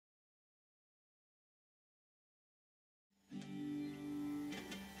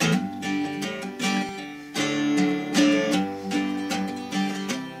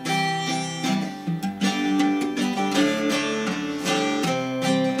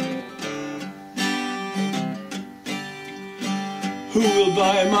Who will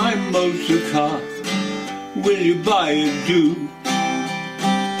buy my motor car? Will you buy it, do?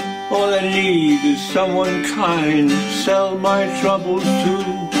 All I need is someone kind to sell my troubles to.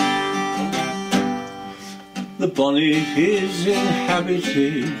 The bonnet is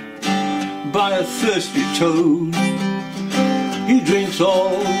inhabited by a thirsty toad. He drinks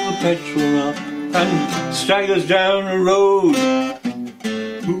all the petrol up and staggers down the road.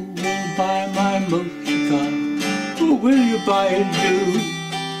 Who will buy my motor car? Or will you buy it, do?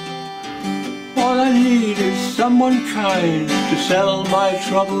 All I need is someone kind to sell my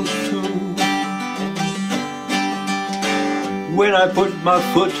troubles to. When I put my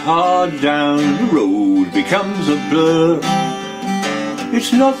foot hard down, the road becomes a blur.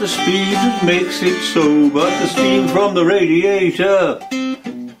 It's not the speed that makes it so, but the steam from the radiator.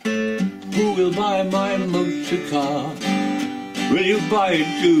 Who will buy my motor car? Will you buy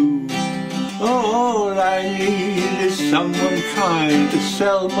it, do? All I need is someone kind to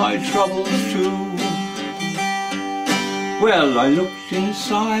sell my troubles to. Well, I looked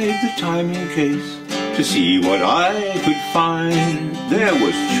inside the timing case to see what I could find. There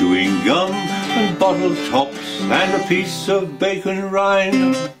was chewing gum and bottle tops and a piece of bacon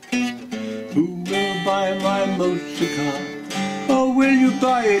rind. Who will buy my motor car? Or will you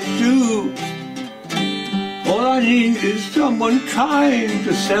buy it, too? All I need is someone kind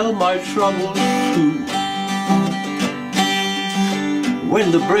to sell my troubles to.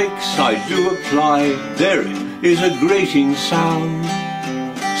 When the brakes I do apply, there is a grating sound.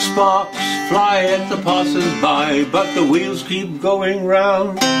 Sparks fly at the passers-by, but the wheels keep going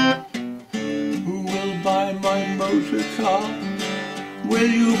round. Who will buy my motor car? Will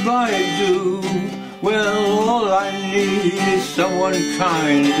you buy it, do? Well, all I need is someone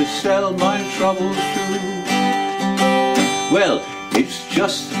kind to sell my troubles to. Well, it's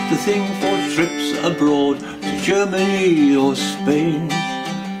just the thing for trips abroad to Germany or Spain.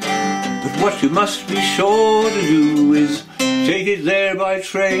 But what you must be sure to do is take it there by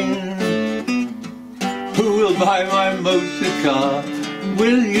train. Who will buy my motor car?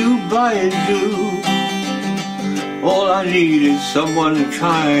 Will you buy it, do? All I need is someone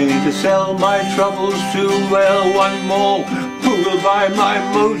kind to sell my troubles to. Well, one more. Who will buy my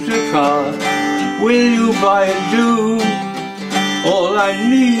motor car? Will you buy it, do? All I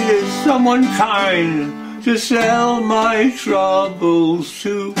need is someone kind to sell my troubles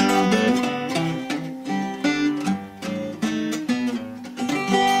to.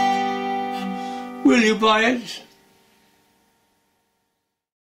 Will you buy it?